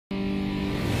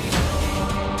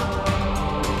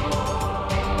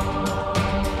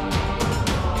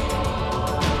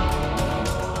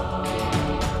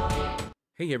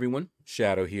Hey everyone,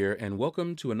 Shaedow here, and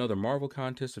welcome to another Marvel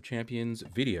Contest of Champions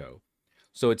video.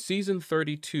 So it's season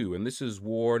 32, and this is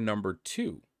war number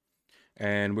 2.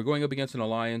 And we're going up against an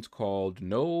alliance called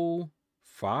No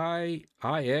Phi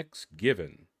IX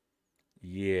Given.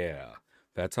 Yeah,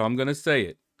 that's how I'm going to say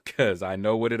it, because I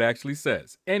know what it actually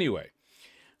says. Anyway,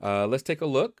 let's take a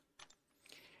look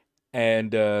and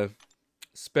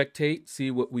spectate, see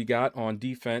what we got on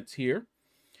defense here.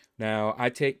 Now,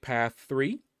 I take path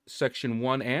 3. Section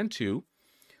 1 and 2.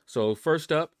 So first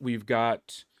up, we've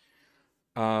got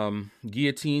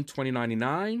Guillotine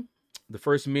 2099. The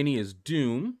first mini is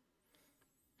Doom.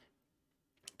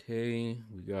 Okay,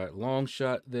 we got Long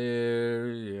Shot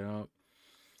there. Yeah.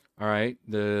 All right,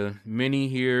 the mini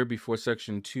here before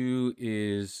Section 2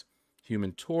 is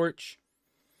Human Torch.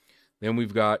 Then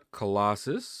we've got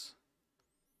Colossus.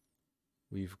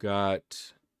 We've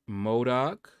got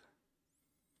MODOK.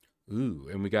 Ooh,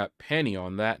 and we got Penny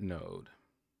on that node.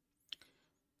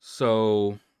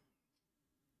 So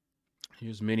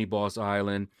here's Mini Boss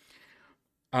Island.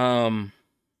 Let's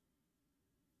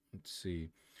see.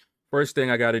 First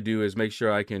thing I got to do is make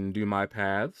sure I can do my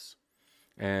paths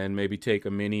and maybe take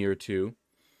a mini or two.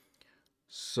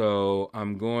 So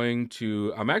I'm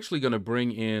actually going to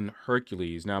bring in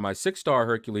Hercules. Now my 6-star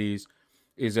Hercules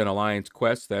is an Alliance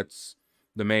quest. That's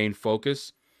the main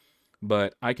focus.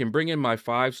 But I can bring in my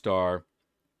 5-star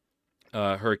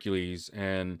Hercules,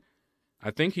 and I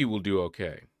think he will do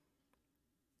okay.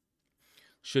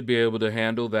 Should be able to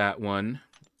handle that one.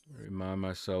 Remind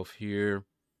myself here.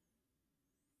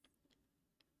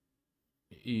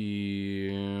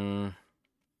 Yeah,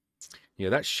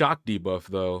 that shock debuff,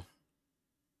 though.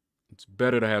 It's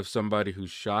better to have somebody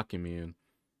who's shocking me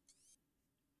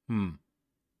in.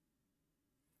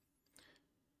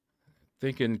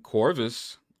 Thinking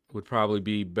Corvus would probably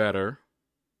be better.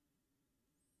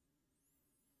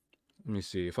 Let me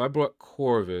see. If I brought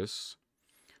Corvus,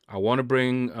 I want to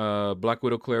bring Black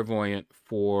Widow Clairvoyant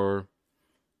for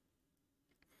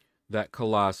that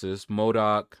Colossus.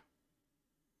 MODOK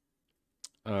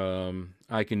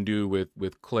I can do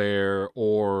with Claire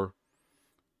or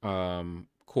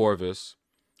Corvus.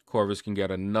 Corvus can get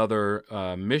another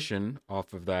mission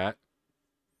off of that.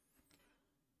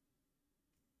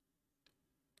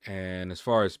 And as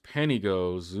far as Penny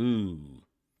goes, ooh.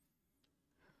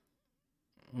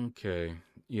 Okay,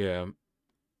 yeah.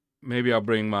 Maybe I'll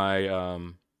bring my,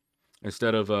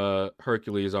 instead of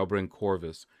Hercules, I'll bring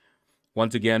Corvus.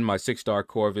 Once again, my 6-star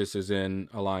Corvus is in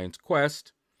Alliance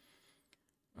Quest.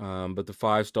 But the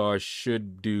 5-star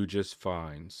should do just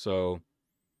fine. So,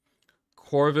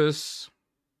 Corvus,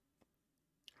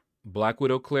 Black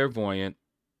Widow Clairvoyant,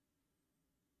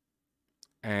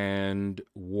 and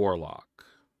Warlock.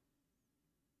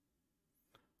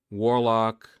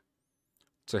 Warlock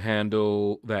to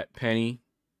handle that Penny,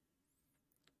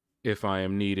 if I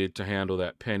am needed to handle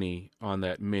that Penny on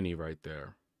that mini right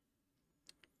there.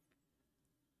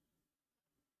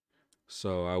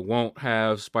 So I won't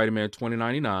have Spider-Man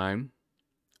 2099.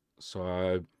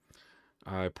 So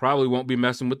I probably won't be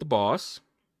messing with the boss.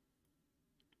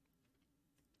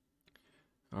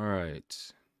 All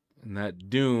right. And that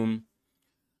Doom,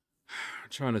 I'm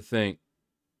trying to think,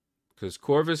 because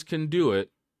Corvus can do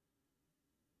it.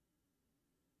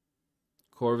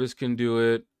 Corvus can do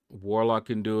it. Warlock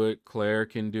can do it. Claire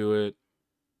can do it.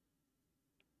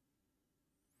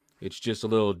 It's just a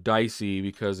little dicey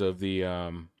because of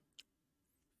the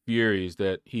Furies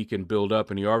that he can build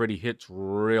up, and he already hits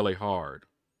really hard.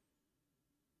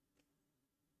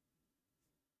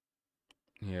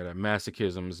 Yeah, that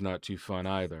masochism is not too fun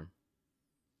either.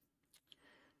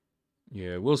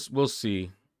 Yeah, we'll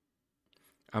see.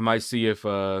 I might see if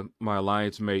my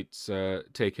alliance mates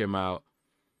take him out,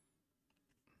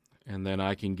 and then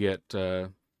I can get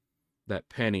that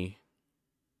Penny.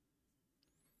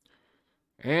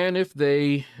 And if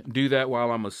they do that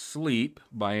while I'm asleep,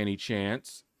 by any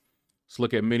chance, let's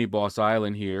look at Mini Boss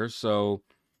Island here. So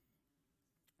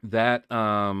that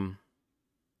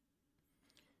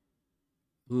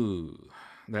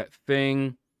that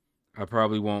thing I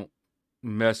probably won't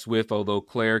mess with, although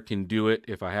Claire can do it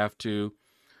if I have to.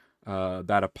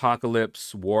 That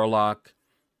Apocalypse Warlock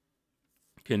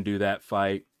can do that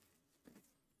fight.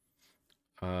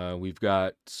 We've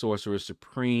got Sorcerer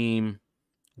Supreme.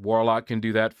 Warlock can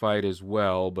do that fight as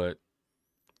well, but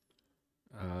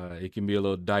it can be a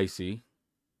little dicey.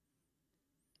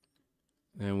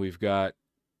 Then we've got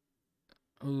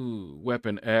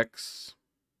Weapon X,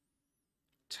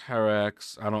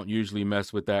 Terax. I don't usually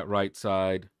mess with that right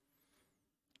side.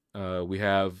 We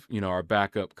have, our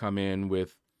backup come in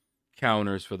with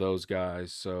counters for those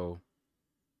guys. So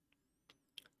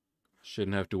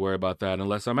Shouldn't have to worry about that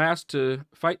unless I'm asked to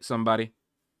fight somebody.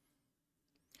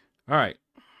 All right.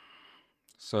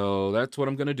 So that's what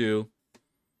I'm going to do.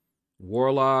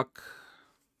 Warlock,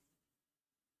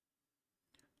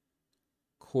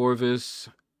 Corvus,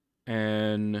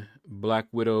 and Black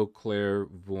Widow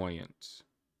Clairvoyant.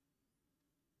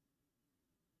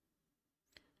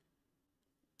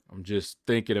 I'm just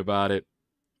thinking about it.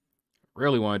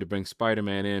 Really wanted to bring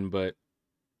Spider-Man in, but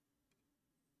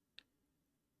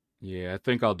yeah, I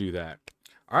think I'll do that.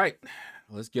 All right,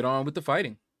 let's get on with the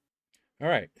fighting. All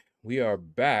right, we are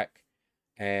back,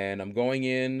 and I'm going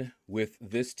in with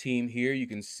this team here. You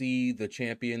can see the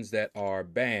champions that are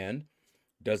banned.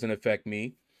 Doesn't affect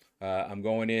me. I'm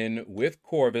going in with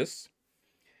Corvus.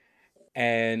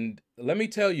 And let me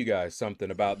tell you guys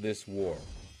something about this war.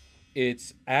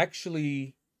 It's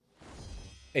actually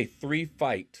a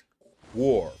 3-fight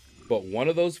war, but one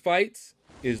of those fights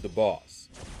is the boss.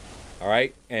 All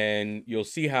right, and you'll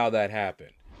see how that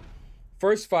happened.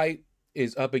 First fight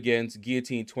is up against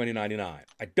Guillotine 2099.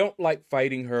 I don't like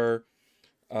fighting her.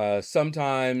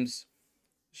 Sometimes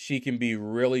she can be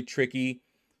really tricky.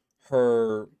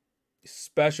 Her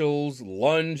specials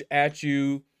lunge at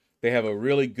you. They have a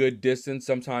really good distance.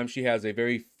 Sometimes she has a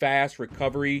very fast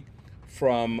recovery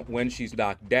from when she's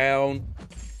knocked down.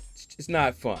 It's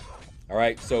not fun. All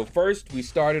right, so first we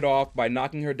started off by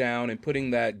knocking her down and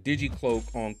putting that Digi-Cloak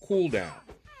on cooldown.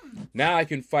 Now I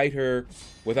can fight her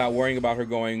without worrying about her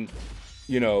going,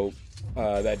 you know,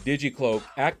 that Digi-Cloak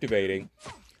activating.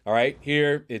 All right,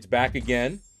 here it's back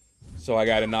again. So I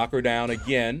got to knock her down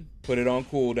again, put it on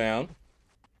cooldown,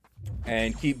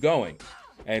 and keep going.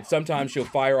 And sometimes she'll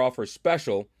fire off her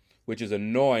special, which is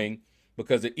annoying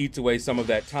because it eats away some of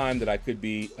that time that I could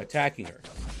be attacking her.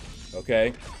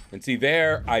 Okay, and see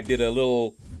there, I did a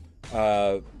little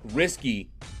risky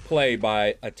play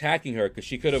by attacking her because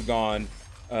she could have gone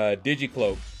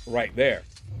Digi-Cloak right there.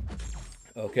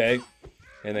 Okay,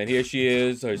 and then here she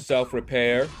is, her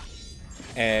self-repair.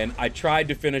 And I tried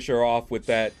to finish her off with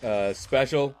that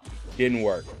special, didn't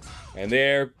work. And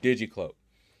there, Digi-Cloak.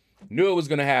 Knew it was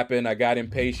gonna happen, I got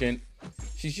impatient.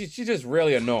 She's just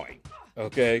really annoying,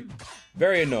 okay?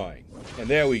 Very annoying. And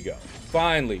there we go.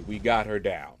 Finally, we got her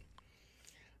down.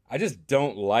 I just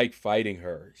don't like fighting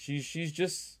her. She's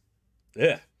just,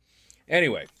 ugh.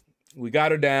 Anyway, we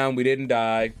got her down, we didn't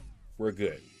die, we're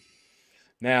good.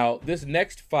 Now, this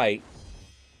next fight,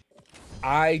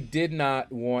 I did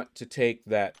not want to take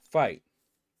that fight,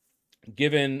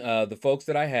 given the folks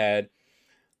that I had.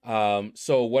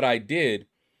 So what I did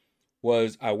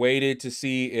was I waited to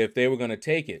see if they were going to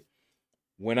take it.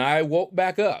 When I woke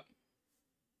back up,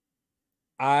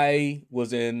 I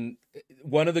was in,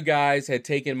 one of the guys had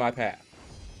taken my path.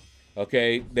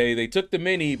 Okay, they took the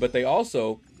mini, but they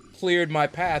also cleared my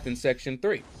path in section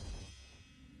 3.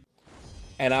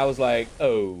 And I was like,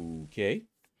 okay.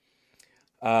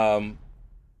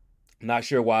 Not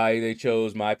sure why they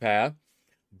chose my path,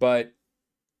 but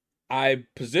I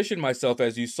positioned myself,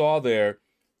 as you saw there,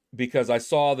 because I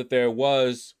saw that there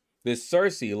was this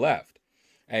Cersei left.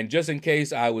 And just in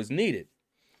case I was needed.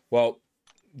 Well,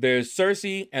 there's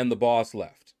Cersei and the boss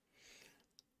left.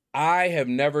 I have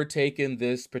never taken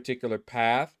this particular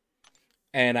path,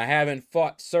 and I haven't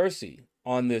fought Cersei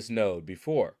on this node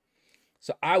before.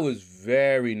 So I was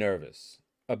very nervous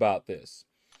about this.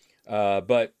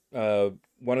 But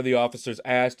one of the officers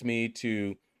asked me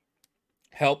to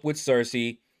help with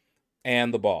Cersei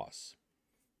and the boss.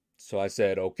 So I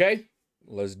said, okay,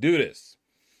 let's do this.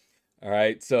 All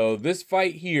right, so this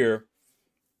fight here,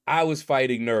 I was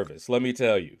fighting nervous, let me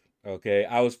tell you. Okay,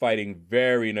 I was fighting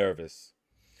very nervous,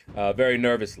 very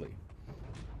nervously.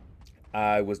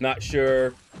 I was not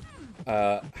sure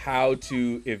how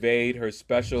to evade her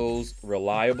specials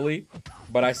reliably,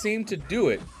 but I seemed to do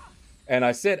it. And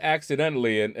I said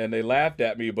accidentally, and they laughed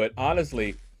at me, but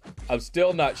honestly, I'm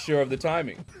still not sure of the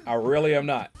timing. I really am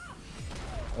not.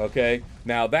 Okay,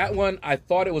 now that one, I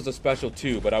thought it was a special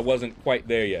too, but I wasn't quite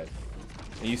there yet.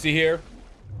 And you see here,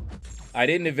 I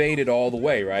didn't evade it all the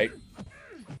way, right?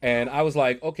 And I was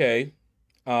like, okay,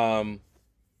 I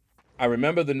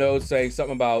remember the node saying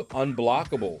something about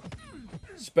unblockable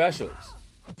specials.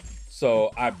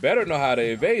 So I better know how to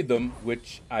evade them,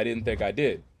 which I didn't think I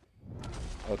did.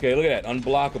 Okay, look at that,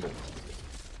 unblockable.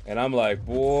 And I'm like,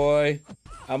 boy,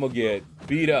 I'm gonna get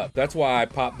beat up. That's why I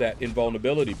popped that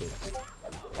invulnerability boost.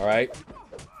 All right,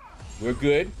 we're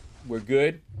good, we're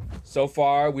good. So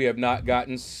far, we have not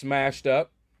gotten smashed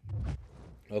up.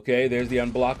 Okay, there's the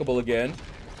unblockable again.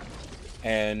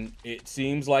 And it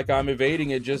seems like I'm evading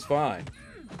it just fine.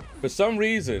 For some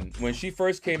reason, when she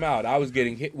first came out, I was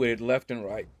getting hit with it left and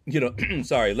right. You know,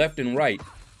 sorry, left and right.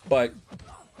 But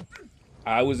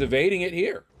I was evading it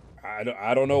here.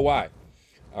 I don't know why.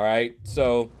 All right,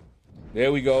 so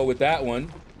there we go with that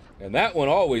one. And that one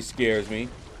always scares me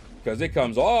because it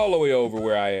comes all the way over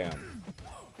where I am.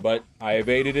 But I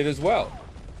evaded it as well.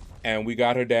 And we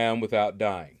got her down without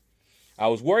dying. I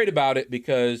was worried about it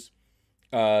because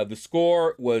the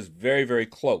score was very, very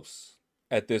close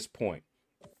at this point.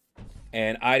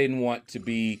 And I didn't want to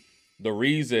be the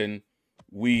reason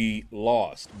we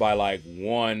lost by like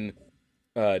one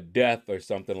death or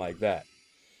something like that.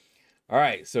 All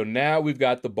right, so now we've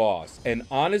got the boss. And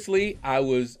honestly, I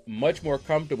was much more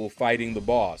comfortable fighting the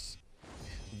boss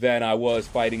than I was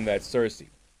fighting that Cersei.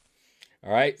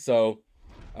 All right, so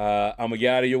I'm gonna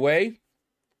get out of your way.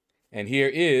 And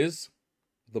here is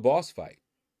the boss fight.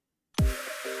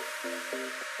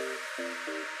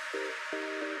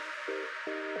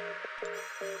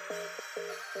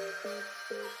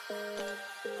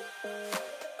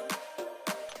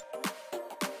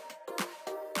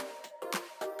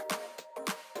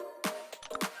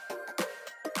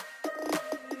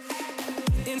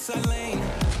 Inside lane,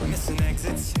 missing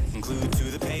exits, glued to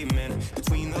the pavement.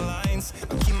 Between the lines,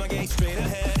 I'll keep my gaze straight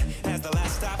ahead as the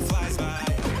last stop flies by.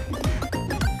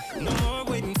 No more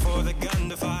waiting for the gun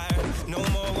to fire. No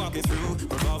more walking through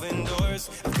revolving doors.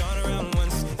 I've gone around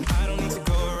once, and I don't need to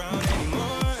go around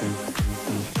anymore.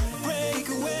 Break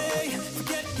away,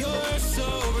 forget your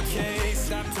sober case.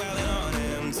 Stop dwelling on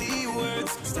empty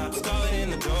words. Stop stalling in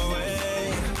the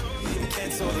doorway.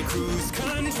 Cancel the cruise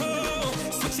control.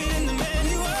 Switch it in the manual.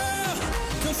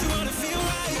 Don't you wanna feel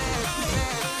right?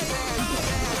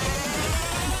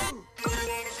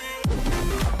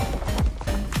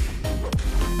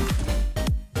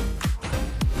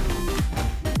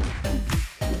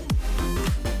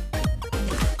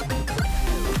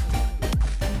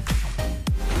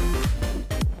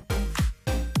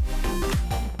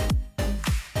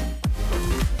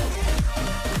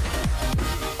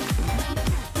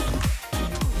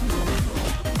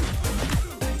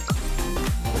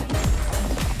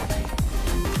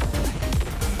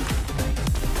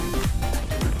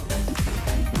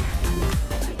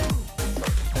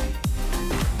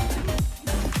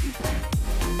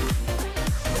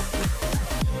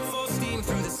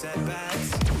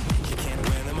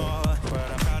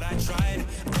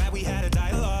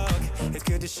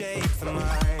 Shape the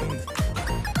mind,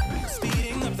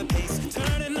 speeding up the pace,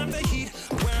 turning up the heat,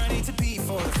 where I need to be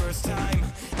for the first time.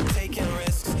 I'm taking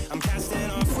risks, I'm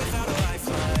casting off without a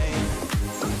lifeline.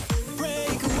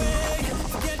 Break away,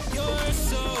 forget your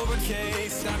sober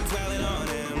case, stop dwelling on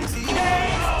empty.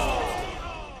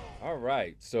 All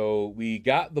right, so we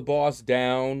got the boss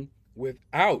down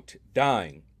without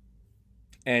dying.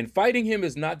 And fighting him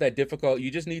is not that difficult. You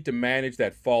just need to manage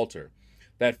that falter.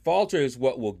 That falter is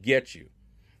what will get you.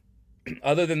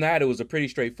 Other than that, it was a pretty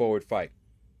straightforward fight.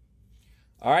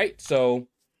 All right, so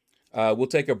we'll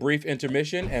take a brief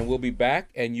intermission and we'll be back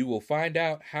and you will find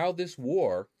out how this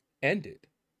war ended.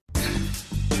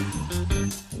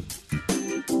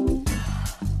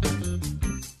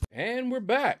 And we're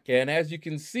back. And as you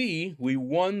can see, we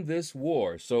won this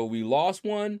war. So we lost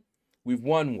one, we've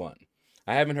won one.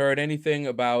 I haven't heard anything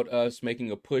about us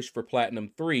making a push for Platinum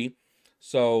 3.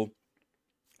 So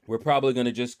we're probably going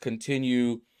to just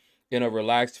continue in a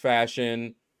relaxed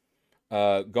fashion,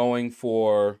 going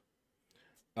for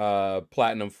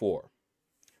Platinum 4.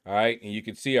 All right, and you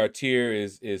can see our tier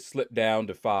is slipped down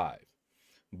to 5.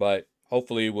 But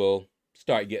hopefully we'll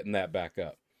start getting that back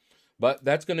up. But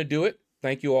that's going to do it.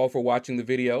 Thank you all for watching the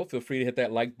video. Feel free to hit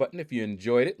that like button if you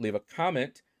enjoyed it. Leave a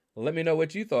comment. Let me know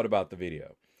what you thought about the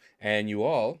video. And you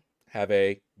all have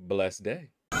a blessed day.